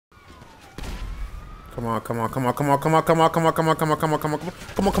Come on, come on, come on, come on, come on, come on, come on, come on, come on, come on, come on, come on,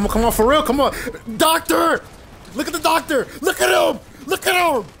 come on, come on, come on, for real, come on. Doctor! Look at the doctor! Look at him! Look at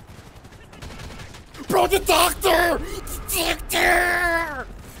him! Bro, the doctor! The doctor!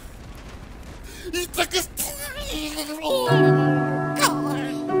 He took his time! Oh, God!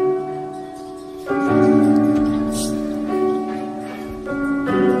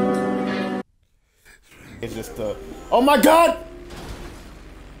 It's just oh my God!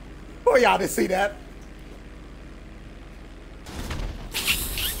 Oh, y'all didn't see that.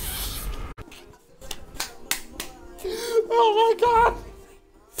 Oh my God!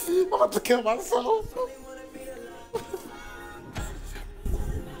 I'm about to kill myself.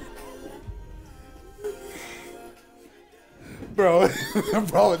 Bro,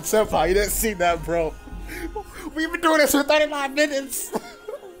 bro, and Senpai, you didn't see that, bro. We've been doing this for 39 minutes.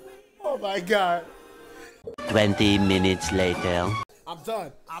 Oh my God. 20 minutes later. I'm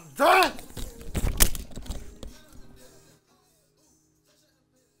done. I'm done.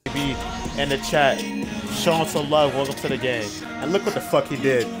 In the chat, showing some love. Welcome to the game. And look what the fuck he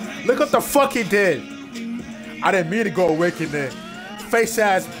did. Look what the fuck he did. I didn't mean to go awakening. Face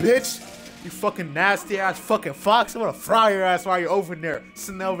ass bitch. You fucking nasty ass fucking fox. I'm gonna fry your ass while you're over there,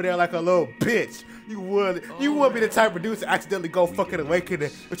 sitting over there like a little bitch. You would be the type of dude to accidentally go fucking awakening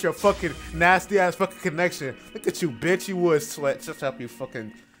with your fucking nasty ass fucking connection. Look at you, bitch. You would sweat. Shut up, you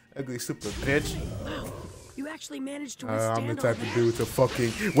fucking ugly super bitch. Wow, you actually managed to withstand I'm the type of dude to fucking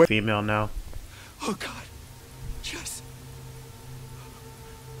female now. Oh God, yes.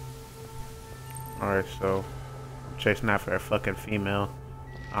 All right, so I'm chasing after a fucking female.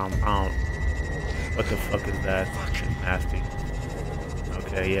 What the fuck is that? It's nasty.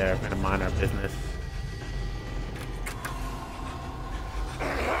 Okay, yeah, we're gonna mind our business.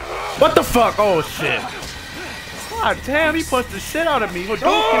 What the fuck? Oh shit! God damn, he punched the shit out of me.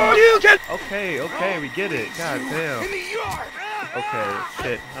 Oh, you can. Okay, okay, we get it. God damn. Okay,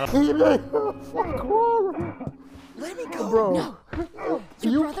 shit. Let me go. Bro, No.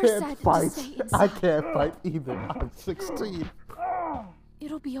 you can't fight. I can't fight either. I'm 16.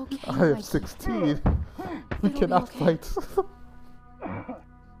 It'll be okay. I am 16. We cannot fight.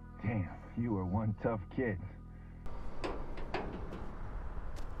 Damn, you are one tough kid.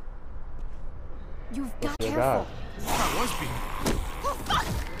 You've got Oh, careful.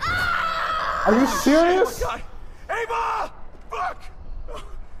 are you serious? Oh, Ava! Fuck!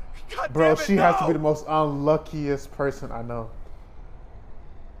 God Bro, damn it, she no! has to be the most unluckiest person I know.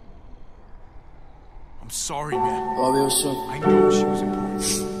 I'm sorry, man. I know she was important.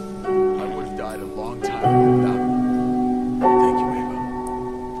 I would have died a long time ago without her. Thank you,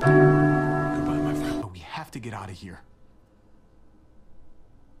 Ava. Goodbye, my friend. But we have to get out of here.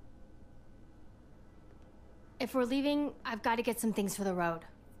 If we're leaving, I've got to get some things for the road.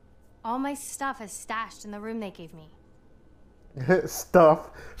 All my stuff is stashed in the room they gave me. Stuff.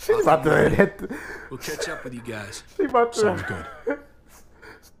 She's about to hit the, We'll catch up with you guys. she about to Sounds good.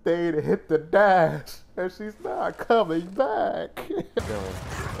 stay to hit the dash. And she's not coming back.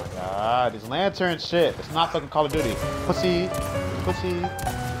 God, this lantern shit. It's not fucking Call of Duty. Pussy. Pussy.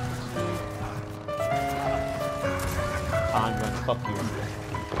 I'm gonna fuck you.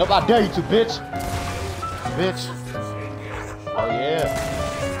 Nope, I dare you to, bitch. Bitch. Oh yeah.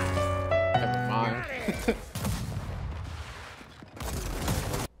 Never mind.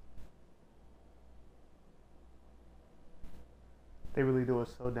 They really do it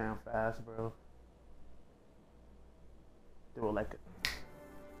so damn fast, bro. Do it like it.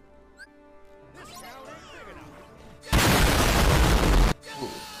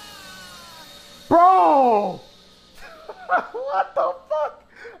 Bro! What the fuck?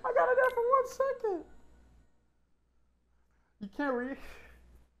 I got it there for 1 second. You can't read.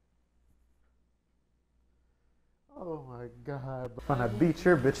 Oh my God. I'm gonna beat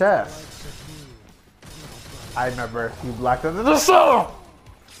your bitch ass. I remember you blacked under the sun.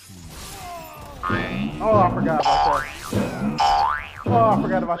 Oh, I forgot about that. Oh, I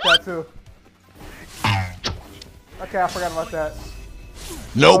forgot about that too. Okay, I forgot about that.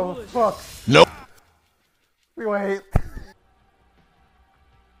 Nope. Oh, fuck. Nope. We wait.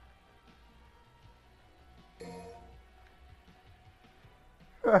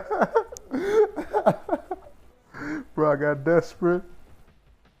 Bro, I got desperate.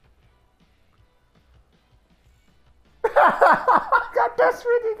 I got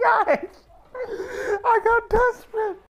desperate, you guys. I got desperate.